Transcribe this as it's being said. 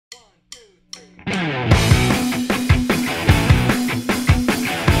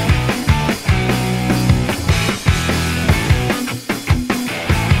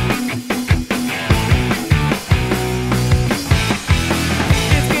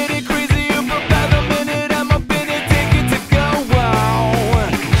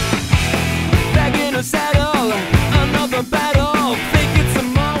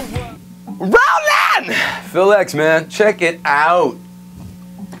flex, man. Check it out.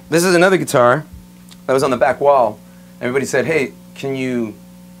 This is another guitar that was on the back wall. Everybody said, hey, can you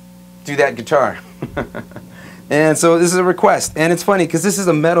do that guitar? And so this is a request. And it's funny because this is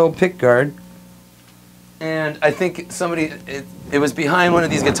a metal pick guard. And I think somebody, it was behind one of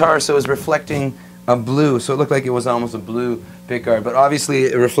these guitars, so it was reflecting a blue. So it looked like it was almost a blue pick guard. But obviously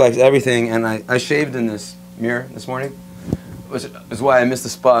it reflects everything. And I shaved in this mirror this morning, which is why I missed the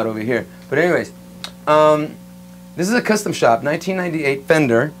spot over here. But anyways, this is a custom shop, 1998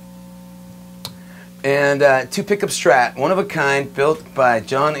 Fender. And 2 pickup Strat, one of a kind, built by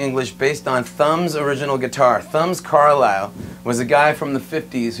John English, based on Thumb's original guitar. Thumb's Carllile was a guy from the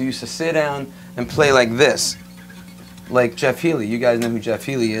 50s who used to sit down and play like this, like Jeff Healey. You guys know who Jeff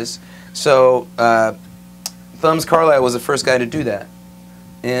Healey is. So Thumb's Carllile was the first guy to do that.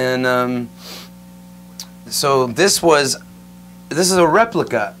 And so this is a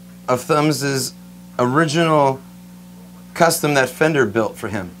replica of Thumb's original custom that Fender built for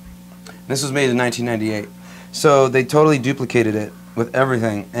him. This was made in 1998. So they totally duplicated it with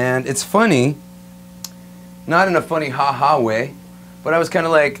everything. And it's funny, not in a funny ha-ha way, but I was kind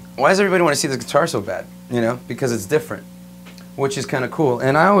of like, why does everybody want to see this guitar so bad? You know, because it's different, which is kind of cool.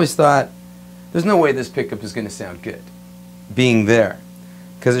 And I always thought, there's no way this pickup is going to sound good being there,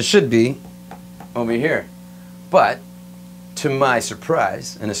 because it should be over here. But to my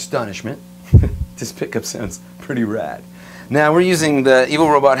surprise and astonishment, this pickup sounds pretty rad. Now we're using the Evil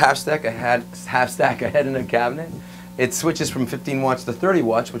Robot half stack ahead in a cabinet. It switches from 15 watts to 30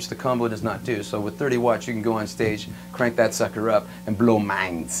 watts, which the combo does not do. So with 30 watts, you can go on stage, crank that sucker up, and blow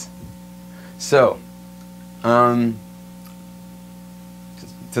minds. So, to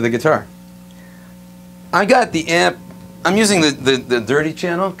the guitar. I got the amp. I'm using the dirty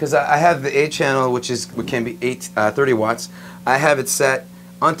channel because I have the A channel, which can be 30 watts. I have it set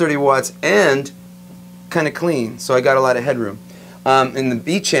on 30 watts and kind of clean, so I got a lot of headroom. In the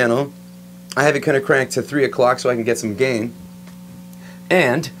B channel, I have it kind of cranked to 3 o'clock so I can get some gain.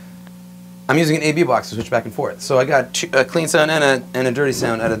 And I'm using an AB box to switch back and forth. So I got a clean sound and a dirty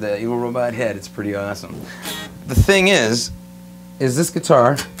sound out of the Evil Robot head. It's pretty awesome. The thing is this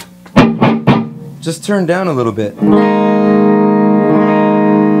guitar just turned down a little bit. I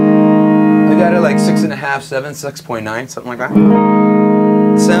got it like 6.5, 7, 6.9, something like that.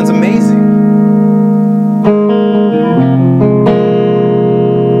 It sounds amazing.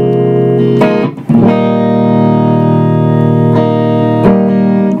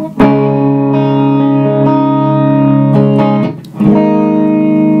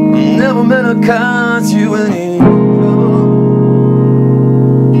 Cause you any trouble.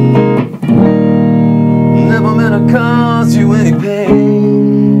 Never meant to cause you any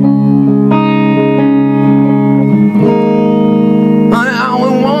pain. I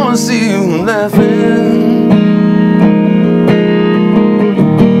only wanna see you laughing.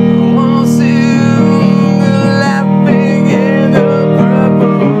 I wanna see you laughing in the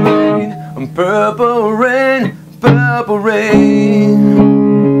purple rain. Purple rain,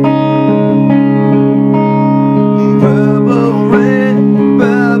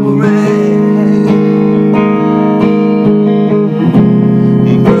 purple rain.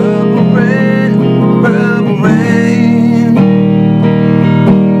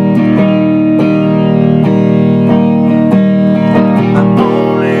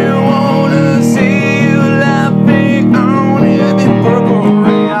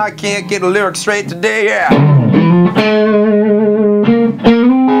 Can't get a lyric straight today, yeah.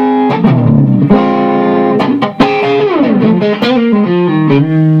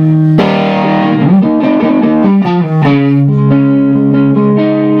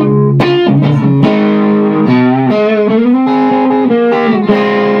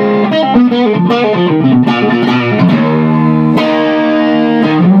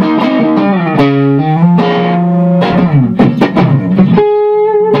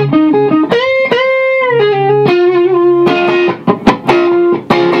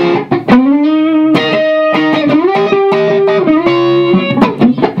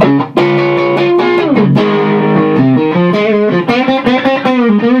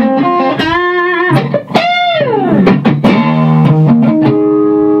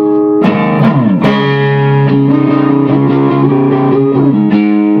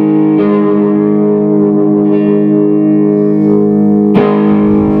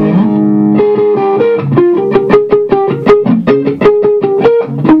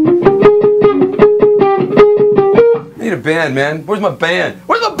 Band, man. Where's my band?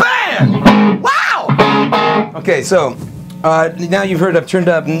 Where's my band? Wow! Okay, so now you've heard I've turned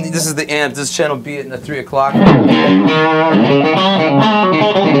up. This is the amp. This is channel B at 3 o'clock.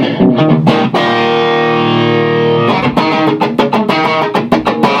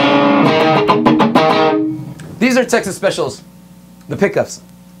 are Texas specials. The pickups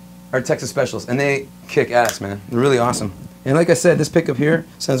are Texas specials, and they kick ass, man. They're really awesome. And like I said, this pickup here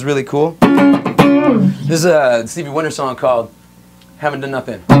sounds really cool. This is a Stevie Wonder song called Haven't Done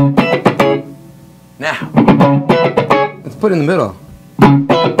Nothing. Now, let's put it in the middle.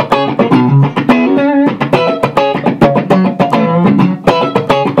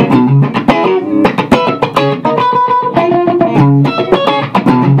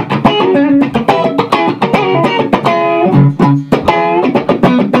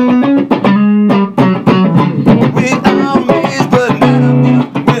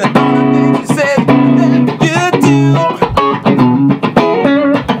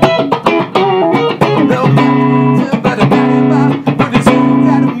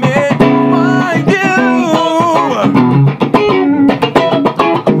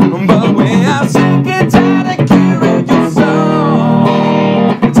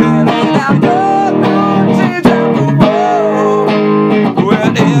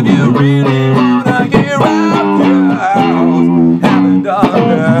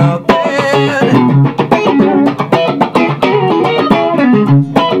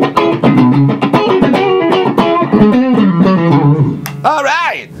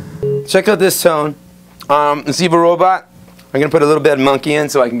 Check out this tone. Let's Eva Robot. I'm gonna put a little bit of monkey in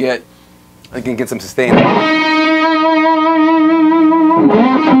so I can get some sustain.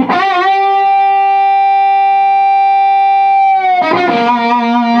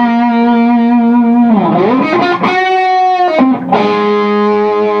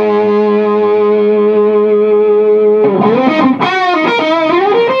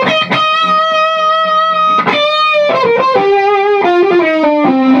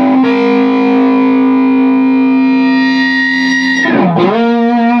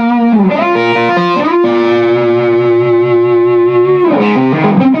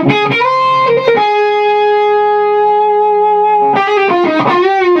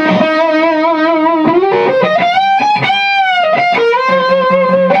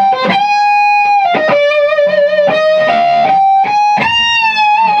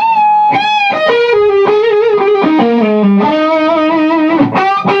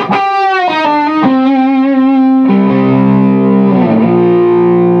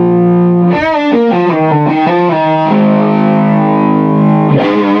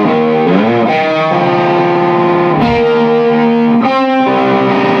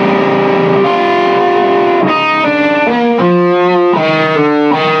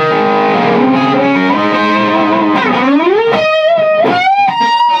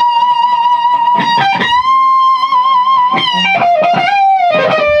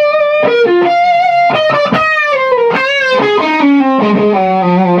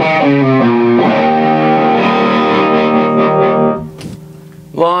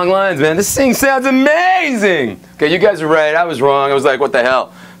 Long lines, man. This thing sounds amazing. Okay, you guys are right. I was wrong. I was like, what the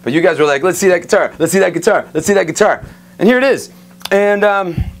hell? But you guys were like, let's see that guitar. Let's see that guitar. Let's see that guitar. And here it is. And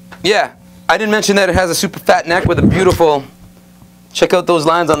yeah, I didn't mention that it has a super fat neck with a beautiful, check out those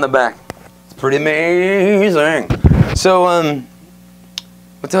lines on the back. It's pretty amazing. So,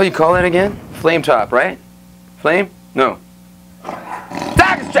 what the hell you call that again? Flame top, right? Flame? No.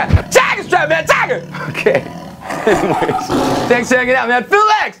 Tiger strap! Tiger strap, man! Tiger! Okay. Anyways, thanks for hanging out, man. Phil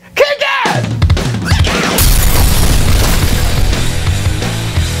X! Kick ass!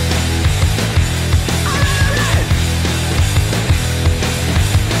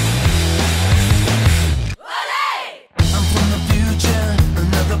 I'm from the future,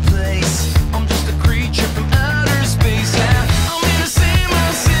 another place. I'm just a creature from outer space. Yeah, I'm in the same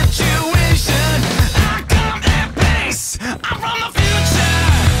old situation. I come at pace. I'm from the future.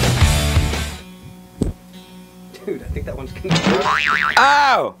 Dude, I think that one's gonna.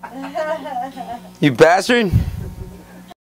 Ow! You bastard!